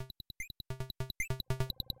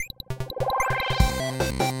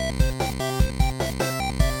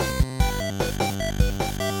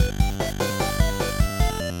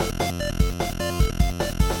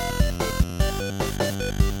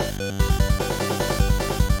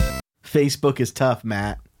Facebook is tough,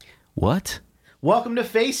 Matt. What? Welcome to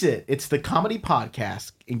Face It. It's the comedy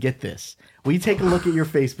podcast. And get this. We take a look at your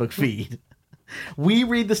Facebook feed. We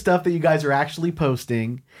read the stuff that you guys are actually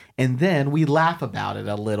posting, and then we laugh about it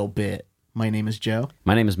a little bit. My name is Joe.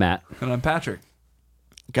 My name is Matt. And I'm Patrick.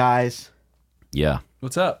 Guys, Yeah.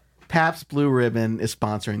 What's up? Pabst Blue Ribbon is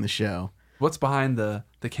sponsoring the show. What's behind the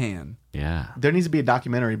can? Yeah. There needs to be a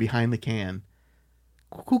documentary behind the can.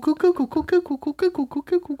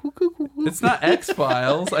 It's not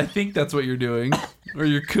X-Files. I think that's what you're doing. Or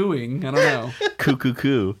you're cooing. I don't know.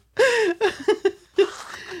 Coo.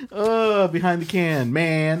 Oh, behind the can,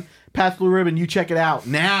 man. Pabst Blue Ribbon, you check it out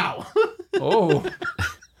now. Oh.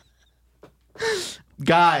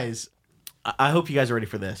 Guys, I hope you guys are ready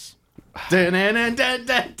for this. I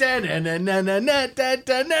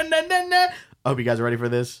hope you guys are ready for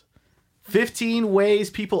this. 15 ways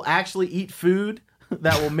people actually eat food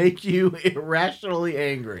that will make you irrationally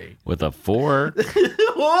angry. With a fork.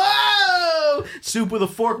 Whoa! Soup with a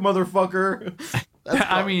fork, motherfucker.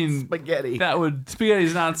 I mean, spaghetti.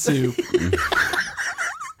 Spaghetti's not soup.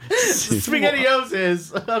 SpaghettiOs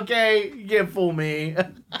is. Okay, you can't fool me.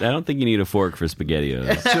 I don't think you need a fork for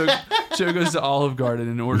SpaghettiOs. Joe goes to Olive Garden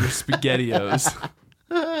and orders SpaghettiOs.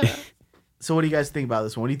 So what do you guys think about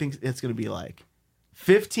this one? What do you think it's going to be like?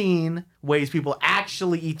 15 ways people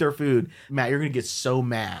actually eat their food. Matt, you're going to get so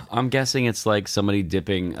mad. I'm guessing it's like somebody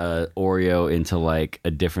dipping Oreo into like a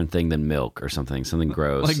different thing than milk or something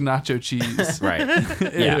gross. Like nacho cheese. Right.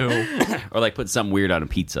 Yeah. Or like put something weird on a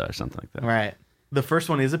pizza or something like that. Right. The first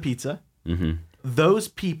one is a pizza. Mm-hmm. Those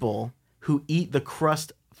people who eat the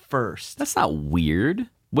crust first. That's not weird.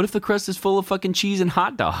 What if the crust is full of fucking cheese and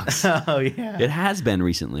hot dogs? Oh, yeah. It has been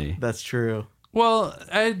recently. That's true. Well,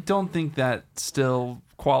 I don't think that still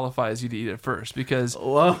qualifies you to eat it first because...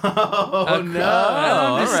 Whoa, I'm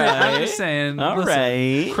just saying. All Listen,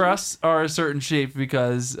 right. crusts are a certain shape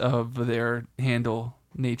because of their handle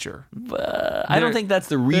nature. I don't think that's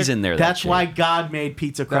the reason they're that That's shape. why God made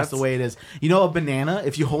pizza crust the way it is. You know, a banana,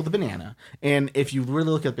 if you hold the banana, and if you really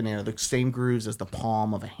look at the banana, the same grooves as the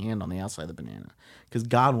palm of a hand on the outside of the banana. Because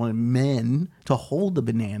God wanted men to hold the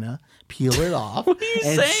banana, peel it off, What are you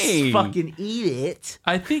and saying? fucking eat it.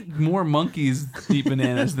 I think more monkeys eat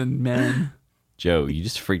bananas than men. Joe, you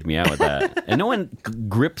just freaked me out with that. And no one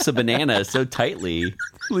grips a banana so tightly.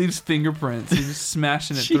 Leaves fingerprints. He's just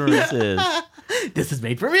smashing it through. Jesus. This is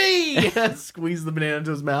made for me. Squeeze the banana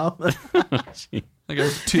into his mouth. Like a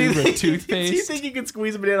tube of toothpaste. Do you think you can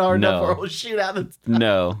squeeze a banana hard enough or it will shoot out the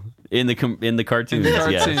No. In the cartoons, In the cartoon,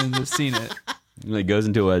 yes. I've seen it. It goes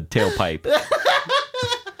into a tailpipe.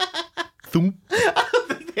 Thump. I don't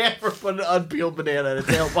think they ever put an unpeeled banana in a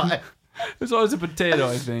tailpipe. There's always a potato,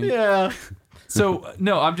 I think. Yeah. So,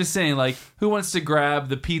 no, I'm just saying, like, who wants to grab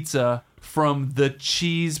the pizza from the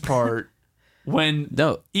cheese part when...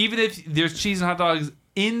 No. Even if there's cheese and hot dogs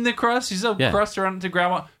in the crust, you still have crust around to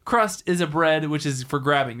grab on. Crust is a bread, which is for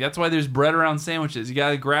grabbing. That's why there's bread around sandwiches. You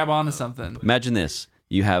got to grab onto something. Imagine this.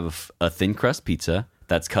 You have a thin crust pizza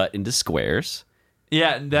that's cut into squares.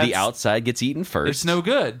 Yeah, that's... The outside gets eaten first. It's no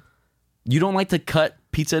good. You don't like to cut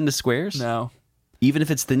pizza into squares? No. Even if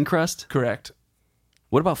it's thin crust? Correct.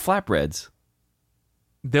 What about flatbreads?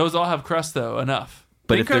 Those all have crust, though, enough.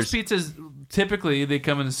 But Thin if crust pizzas, typically, they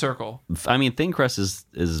come in a circle. I mean, thin crust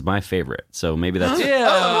is my favorite. So maybe that's...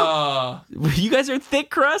 Yeah. You guys are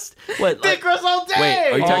thick crust? What? Thick crust all day.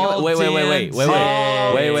 Wait, are you talking All about... Wait.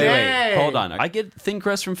 damn day. Hold on. I get thin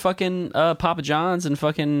crust from fucking Papa John's and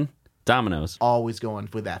fucking Domino's. Always going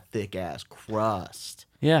for that thick ass crust.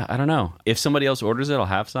 Yeah, I don't know. If somebody else orders it, I'll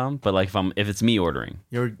have some. But like if it's me ordering,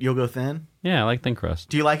 You'll go thin? yeah, I like thin crust.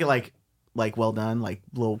 Do you like it like well done, like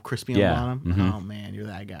a little crispy on Yeah. the bottom? Mhm. Oh man, you're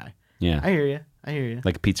that guy. Yeah, I hear you.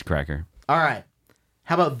 like a pizza cracker. All right.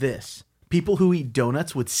 How about this? People who eat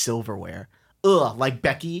donuts with silverware. Ugh, like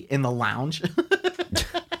Becky in the lounge.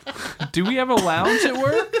 Do we have a lounge at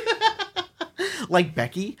work? Like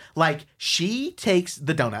Becky, like she takes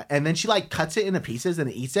the donut and then she like cuts it into pieces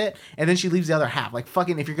and eats it and then she leaves the other half. Like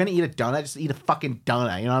fucking, if you're gonna eat a donut, just eat a fucking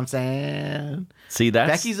donut. You know what I'm saying? See,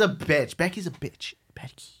 that's Becky's a bitch.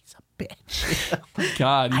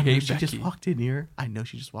 God, you I know hate she Becky. just walked in here.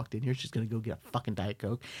 She's gonna go get a fucking Diet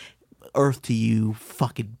Coke. Earth to you,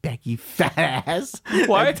 fucking Becky, fat ass.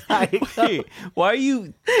 Why? Diet Coke. Wait, why are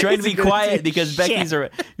you trying to Is he be gonna quiet do because shit? Becky's around?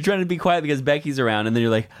 You're trying to be quiet because Becky's around, and then you're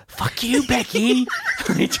like, "Fuck you, Becky!"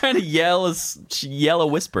 You're trying to yell a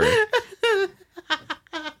whisper.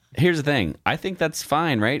 Here's the thing. I think that's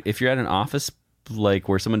fine, right? If you're at an office like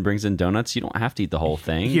where someone brings in donuts, you don't have to eat the whole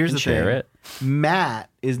thing. Here's you the can share thing. it. Matt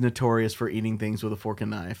is notorious for eating things with a fork and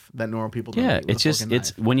knife that normal people don't Yeah, eat with it's a fork just and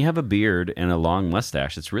it's knife. when you have a beard and a long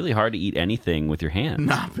mustache, it's really hard to eat anything with your hand.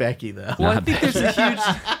 Not Becky though. Well, I think there's a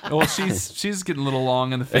huge. Well, she's getting a little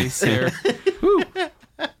long in the face here.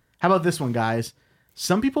 How about this one, guys?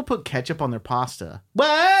 Some people put ketchup on their pasta.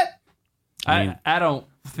 What? I don't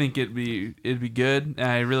think it'd be good. And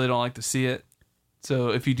I really don't like to see it. So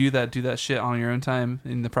if you do that shit on your own time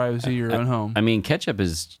in the privacy of your own home. I mean, ketchup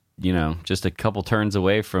is, just a couple turns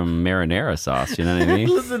away from marinara sauce. You know what I mean?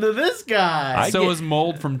 Listen to this guy. So is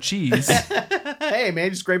mold from cheese. Hey, man,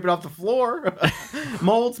 just scrape it off the floor.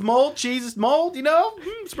 Mold, cheese is mold,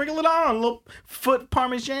 sprinkle it on. A little foot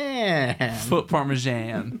parmesan. Foot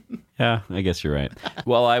parmesan. Yeah, I guess you're right.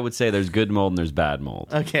 Well, I would say there's good mold and there's bad mold.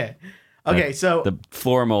 Okay, so The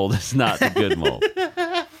floor mold is not the good mold.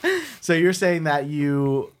 so you're saying that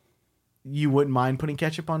you wouldn't mind putting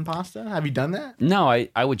ketchup on pasta? Have you done that? No,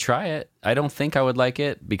 I would try it. I don't think I would like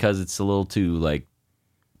it because it's a little too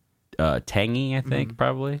tangy, I think,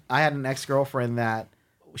 probably. I had an ex-girlfriend that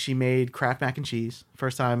she made Kraft mac and cheese.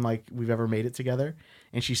 First time we've ever made it together.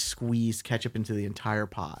 And she squeezed ketchup into the entire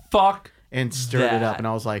pot Fuck. and stirred it up. that. And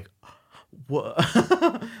I was like, what?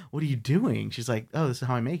 What are you doing? She's like, oh, this is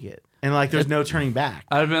how I make it. And there's no turning back.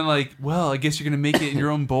 I'd have been like, well, I guess you're going to make it in your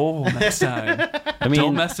own bowl next time. I mean,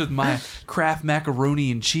 Don't mess with my Kraft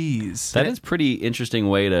macaroni and cheese. that is a pretty interesting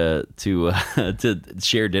way to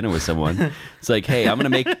share dinner with someone. It's like, hey, I'm gonna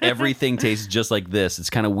make everything taste just like this. It's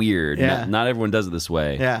kind of weird. Yeah. Not everyone does it this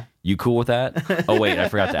way. Yeah. You cool with that? Oh wait, I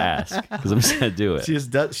forgot to ask because I'm just gonna do it. She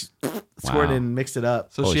just does. She squirted and mixed it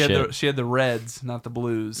up. So Oh, she shit. had the reds, not the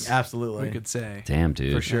blues. Absolutely. We could say. Damn,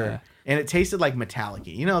 dude. For sure. Yeah. And it tasted like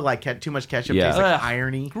metallic-y. too much ketchup Yeah. tastes like Ugh.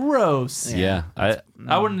 irony. Gross. Yeah,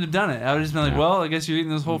 I wouldn't have done it. I would have just been like, well, I guess you're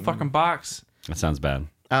eating this whole fucking box. that sounds bad.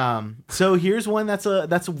 So here's one that's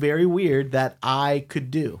very weird that I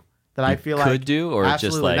could do. That I feel could do, or just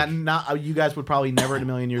absolutely, like- not you guys would probably never in a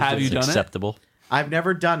million years Have do you this. done it? Acceptable. I've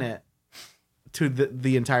never done it to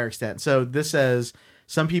the entire extent. So this says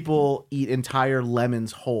some people eat entire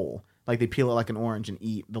lemons whole, like they peel it like an orange and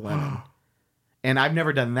eat the lemon. And I've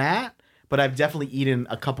never done that, but I've definitely eaten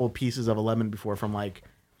a couple of pieces of a lemon before from like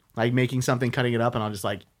making something, cutting it up, and I'll just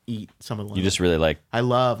eat some of the lemon. You just really like I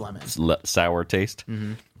love lemons. sour taste.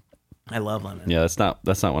 I love lemon. Yeah, that's not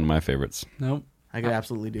one of my favorites. Nope. I could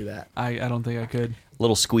absolutely do that. I don't think I could.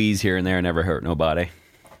 Little squeeze here and there never hurt nobody.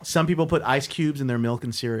 Some people put ice cubes in their milk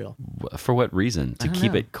and cereal. For what reason? To don't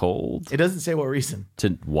keep know. it cold? It doesn't say what reason.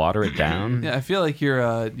 To water it down? Yeah, I feel like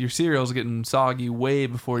your cereal's getting soggy way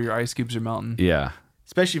before your ice cubes are melting. Yeah.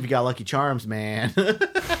 Especially if you got Lucky Charms, man.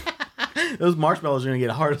 Those marshmallows are gonna get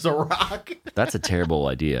hard as a rock. That's a terrible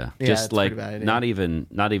idea. Yeah, Just it's a like pretty bad idea.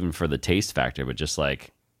 not even for the taste factor, but just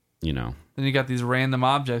Then you got these random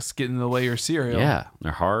objects getting in the way of your cereal. yeah,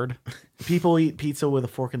 they're hard. People eat pizza with a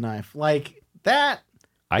fork and knife. Like that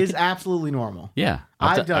I is could- absolutely normal. Yeah,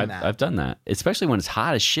 I've done that. I've done that, especially when it's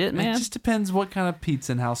hot as shit, It man. just depends what kind of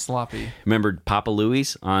pizza and how sloppy. Remember Papa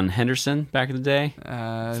Louie's on Henderson back in the day?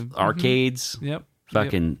 Arcades. Yep.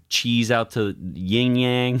 Fucking cheese out to yin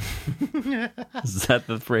yang. Is that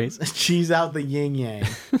the phrase? Cheese out the yin yang.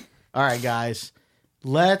 All right, guys,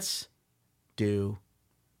 let's do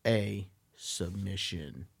a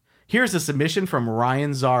submission. Here's a submission from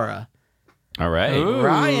Ryan Zara. All right. Ooh.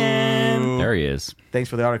 Ryan, There he is. thanks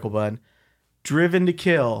for the article, bud. Driven to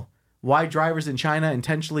kill. Why drivers in China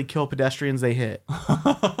intentionally kill pedestrians they hit.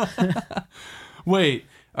 Wait,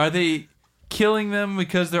 are they killing them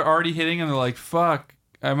because they're already hitting them? They're like, fuck,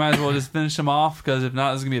 I might as well just finish them off because if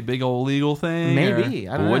not, it's going to be a big old legal thing. Maybe.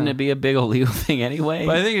 I But don't wouldn't know. it be a big illegal thing anyway?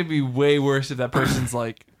 But I think it'd be way worse if that person's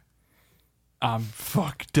like, I'm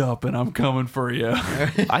fucked up and I'm coming for you.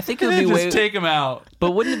 I think it would be Just way. take them out.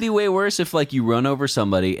 But wouldn't it be way worse if you run over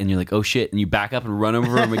somebody and you're like, oh shit, and you back up and run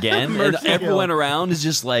over them again, and Mercy everyone kill. around is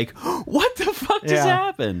just like, what the fuck just Yeah.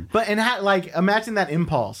 happened? But imagine that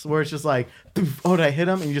impulse where it's just like, poof, oh, did I hit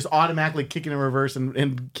him? And you just automatically kick it in reverse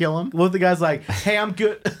and kill him. What if the guy's like, hey, I'm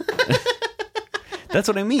good. That's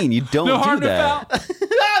what I mean. You don't No do harm, no that.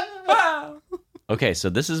 foul. Okay,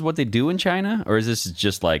 so this is what they do in China, or is this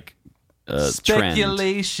just like a trend?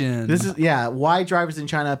 Speculation. This is, why drivers in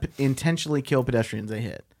China intentionally kill pedestrians they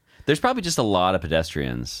hit. There's probably just a lot of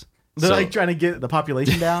pedestrians. They're So- trying to get the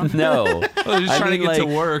population down. No, Oh, they're just I trying mean, to get to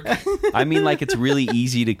like- work. I mean, it's really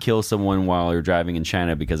easy to kill someone while you're driving in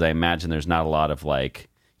China because I imagine there's not a lot of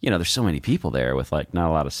there's so many people there with like not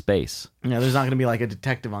a lot of space. Yeah, there's not going to be like a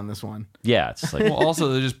detective on this one. Yeah, it's like Well,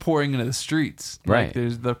 also they're just pouring into the streets. Right.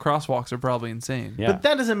 Like, the crosswalks are probably insane. yeah. But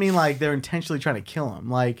that doesn't mean like they're intentionally trying to kill him.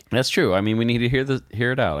 Like That's true. I mean, we need to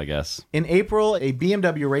hear it out, I guess. in April, a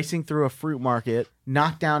BMW racing through a fruit market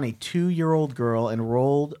knocked down a 2-year-old girl and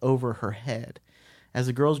rolled over her head. As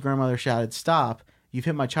the girl's grandmother shouted, "Stop, you've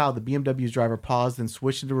hit my child," the BMW's driver paused, then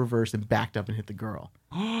switched into reverse and backed up and hit the girl.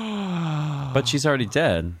 But she's already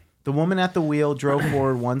dead. The woman at the wheel drove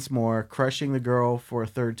forward once more, crushing the girl for a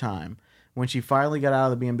third time. When she finally got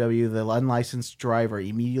out of the BMW, the unlicensed driver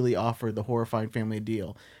immediately offered the horrifying family a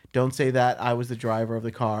deal. "Don't say that I was the driver of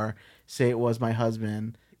the car. Say it was my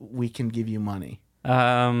husband. We can give you money."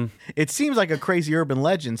 It seems like a crazy urban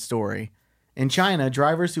legend story. In China,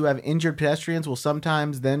 drivers who have injured pedestrians will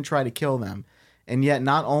sometimes then try to kill them. And yet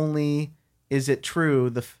not only is it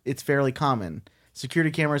true, it's fairly common.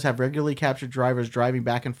 Security cameras have regularly captured drivers driving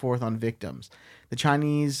back and forth on victims. The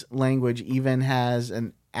Chinese language even has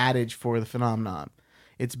an adage for the phenomenon.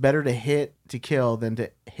 It's better to hit to kill than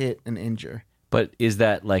to hit and injure. But is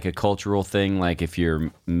that like a cultural thing? Like if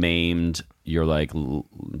you're maimed, you're like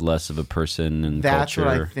less of a person in That's culture?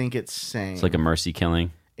 what I think it's saying. It's like a mercy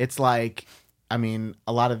killing? It's like, I mean,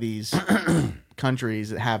 a lot of these countries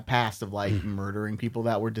have passed of like murdering people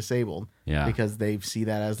that were disabled. Yeah. Because they see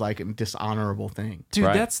that as like a dishonorable thing. Dude,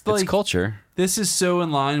 Right. that's like it's culture. This is so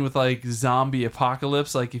in line with like zombie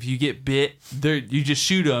apocalypse. Like if you get bit, you just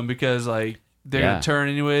shoot them because like they're Yeah. gonna turn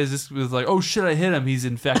anyways. This was like, oh shit, I hit him. He's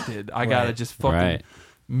infected. I gotta just fucking Right.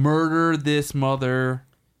 murder this mother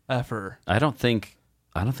effer. I don't think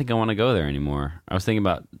I want to go there anymore. I was thinking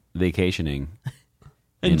about vacationing.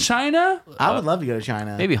 In China? I would love to go to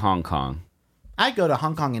China. Maybe Hong Kong. I'd go to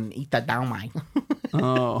Hong Kong and eat that down my.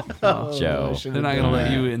 Oh, Joe. they're not gonna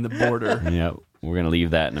let you in the border. Yep. We're going to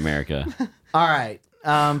leave that in America. All right.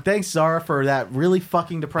 Thanks, Zara, for that really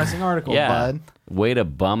fucking depressing article, Yeah. bud. Way to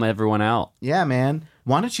bum everyone out. Yeah, man.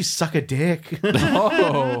 Why don't you suck a dick?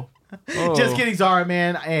 Oh. Just kidding, Zara,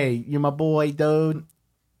 man. Hey, you're my boy, dude.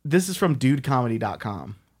 This is from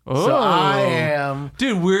dudecomedy.com. Oh. So I am.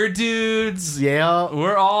 Dude, we're dudes. Yeah.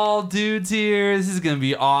 We're all dudes here. This is gonna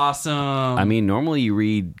be awesome. I mean, normally you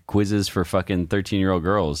read quizzes for fucking 13-year-old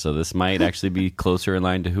girls, so this might actually be closer in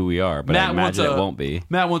line to who we are, but I imagine it won't be.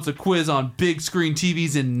 Matt wants a quiz on big screen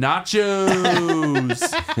TVs and nachos.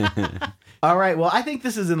 All right. Well, I think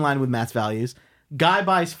this is in line with Matt's values. Guy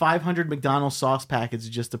buys 500 McDonald's sauce packets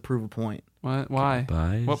just to prove a point. What? Why?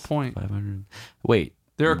 Buys What point? 500. Wait.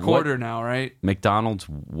 They're a what- quarter now, right? McDonald's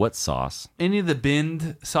what sauce? Any of the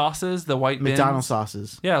binned sauces, the white bins? McDonald's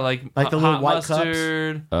sauces. Yeah, like the hot little white cups?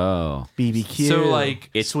 mustard. Oh. BBQ. So,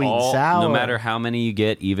 like, It's sweet all, and sour. no matter how many you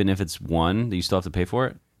get, even if it's one, you still have to pay for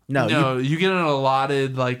it? No, No, you get an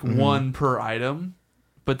allotted like one per item,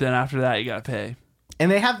 but then after that you gotta pay.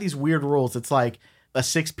 and they have these weird rules. It's like a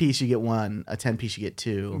 6-piece you get one, a 10-piece you get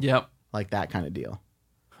two. Yep. Like that kind of deal.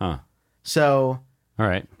 Huh. So All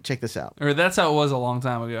right. check this out. Or that's how it was a long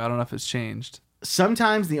time ago. I don't know if it's changed.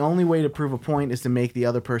 Sometimes the only way to prove a point is to make the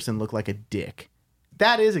other person look like a dick.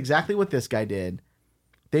 That is exactly what this guy did.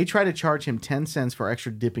 They try to charge him 10 cents for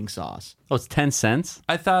extra dipping sauce. Oh, it's 10 cents?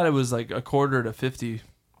 I thought it was like a quarter to 50.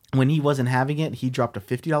 When he wasn't having it, he dropped a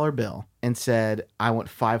 $50 bill and said, "I want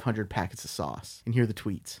 500 packets of sauce." And here are the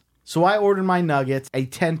tweets. "So I ordered my nuggets, a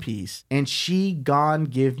 10-piece, and she gone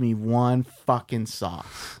give me one fucking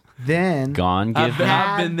sauce. Then Gone I've give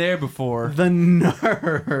had- been there before. the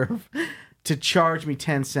nerve to charge me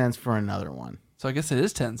 10 cents for another one." So I guess it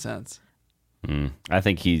is 10 cents. I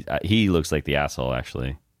think he looks like the asshole,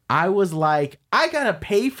 actually. I was like, "I gotta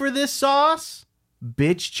pay for this sauce?"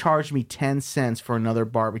 Bitch charged me 10 cents for another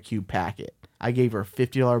barbecue packet. I gave her a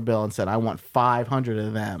 $50 bill and said, "I want 500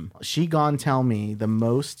 of them." She gone tell me the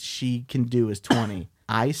most she can do is 20.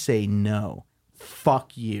 I say no.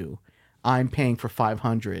 Fuck you. I'm paying for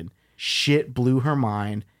 500. Shit blew her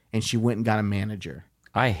mind, and she went and got a manager.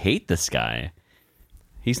 I hate this guy.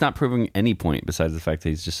 He's not proving any point besides the fact that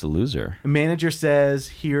he's just a loser. The manager says,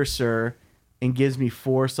 "Here, sir," and gives me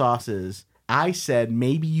 4 sauces. I said,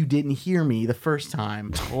 "Maybe you didn't hear me the first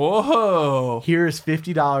time. Whoa. Here is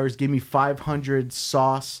 $50. Give me 500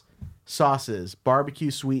 sauces,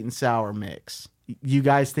 barbecue sweet and sour mix." You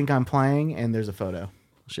guys think I'm playing? And there's a photo. I'll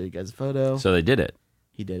show you guys a photo. So they did it.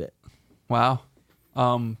 He did it. Wow.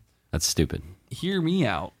 That's stupid. Hear me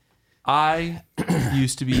out. I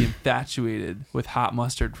used to be infatuated with hot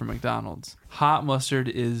mustard from McDonald's. Hot mustard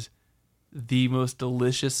is the most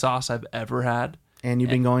delicious sauce I've ever had. And you've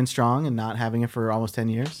been going strong and not having it for almost 10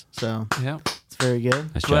 years. So Yeah. it's very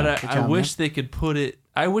good. Nice But job. Good I job, wish they could put it.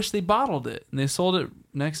 I wish they bottled it and they sold it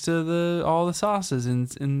next to all the sauces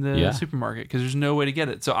in the supermarket because there's no way to get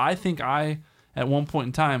it. So I think I, at one point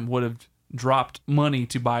in time, would have dropped money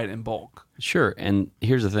to buy it in bulk. Sure. And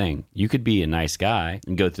here's the thing. You could be a nice guy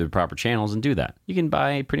and go through the proper channels and do that. You can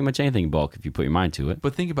buy pretty much anything in bulk if you put your mind to it.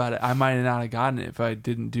 But think about it. I might not have gotten it if I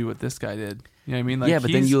didn't do what this guy did. You know what I mean? Like, yeah,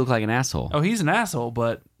 but then you look like an asshole. Oh, he's an asshole,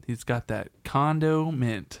 but he's got that condo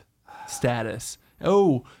mint status.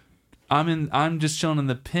 Oh, I'm just chilling in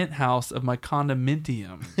the penthouse of my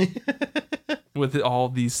condominium with all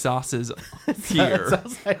these sauces here. That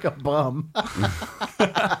sounds like a bum.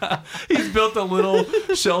 He's built a little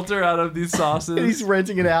shelter out of these sauces. And he's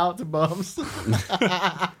renting it out to bums.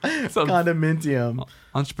 Condominium.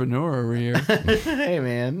 Entrepreneur over here. Hey,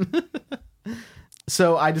 man.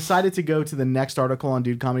 So I decided to go to the next article on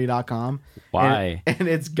dudecomedy.com. Why? And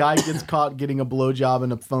it's guy gets caught getting a blowjob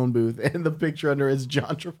in a phone booth, and the picture under is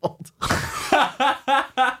John Travolta.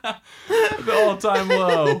 The all-time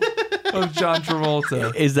low of John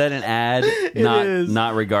Travolta. Is that an ad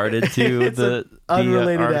not regarded to the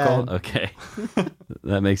unrelated article? ad. Okay.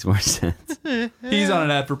 That makes more sense. He's on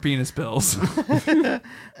an ad for penis pills.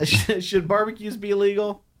 Should barbecues be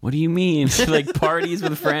illegal? What do you mean? Like parties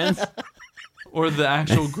with friends? Or the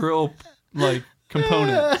actual grill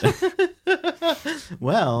component.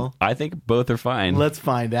 Well, I think both are fine. let's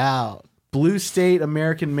find out. Blue state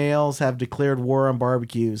American males have declared war on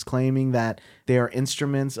barbecues, claiming that they are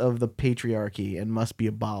instruments of the patriarchy and must be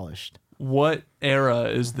abolished. What era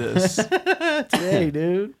is this? Today,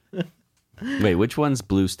 dude. Wait, which one's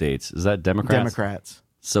blue states? Is that Democrats? Democrats.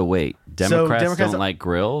 So wait, Democrats don't like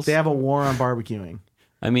grills? They have a war on barbecuing.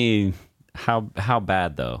 I mean, how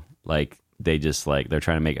bad though? Like they just they're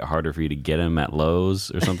trying to make it harder for you to get them at Lowe's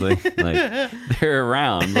or something. Like they're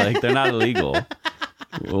around, like they're not illegal.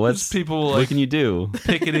 What's people what can you do?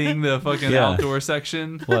 Picketing the fucking outdoor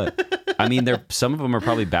section? What? I mean, some of them are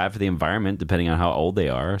probably bad for the environment, depending on how old they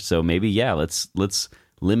are. So maybe, let's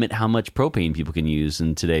limit how much propane people can use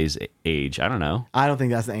in today's age. I don't know. I don't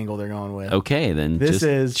think that's the angle they're going with. Okay, then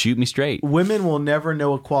just shoot me straight. Women will never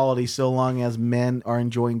know equality so long as men are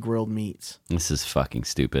enjoying grilled meats. This is fucking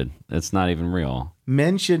stupid. It's not even real.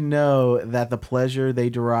 Men should know that the pleasure they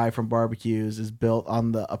derive from barbecues is built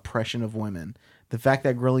on the oppression of women. The fact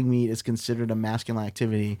that grilling meat is considered a masculine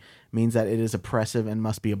activity means that it is oppressive and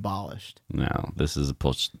must be abolished. No, this is a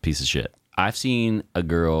piece of shit. I've seen a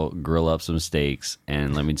girl grill up some steaks,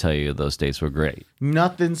 and let me tell you, those steaks were great.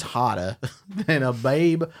 Nothing's hotter than a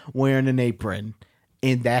babe wearing an apron,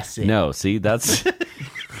 and that's it. No, see, that's...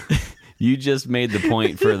 You just made the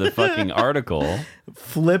point for the fucking article.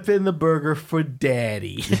 Flipping the burger for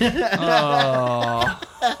daddy.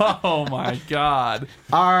 Oh my God.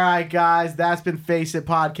 All right, guys, that's been Face It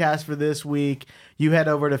Podcast for this week. You head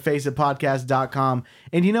over to faceitpodcast.com.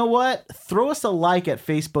 And you know what? Throw us a like at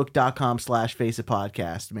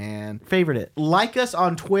facebook.com/faceitpodcast, man. Favorite it. Like us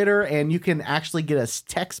on Twitter, and you can actually get a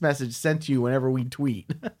text message sent to you whenever we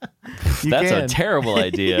tweet. That's a terrible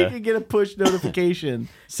idea. You can get a push notification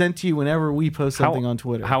sent to you whenever we post something on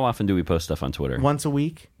Twitter. How often do we post stuff on Twitter? Once a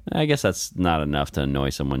week. I guess that's not enough to annoy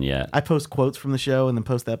someone yet. I post quotes from the show and then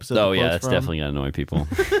post the episode. Oh, yeah, that's definitely going to annoy people.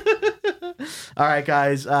 All right,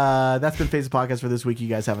 guys. That's been Face It Podcast for this week. You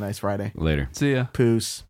guys have a nice Friday. Later. See ya. Poos.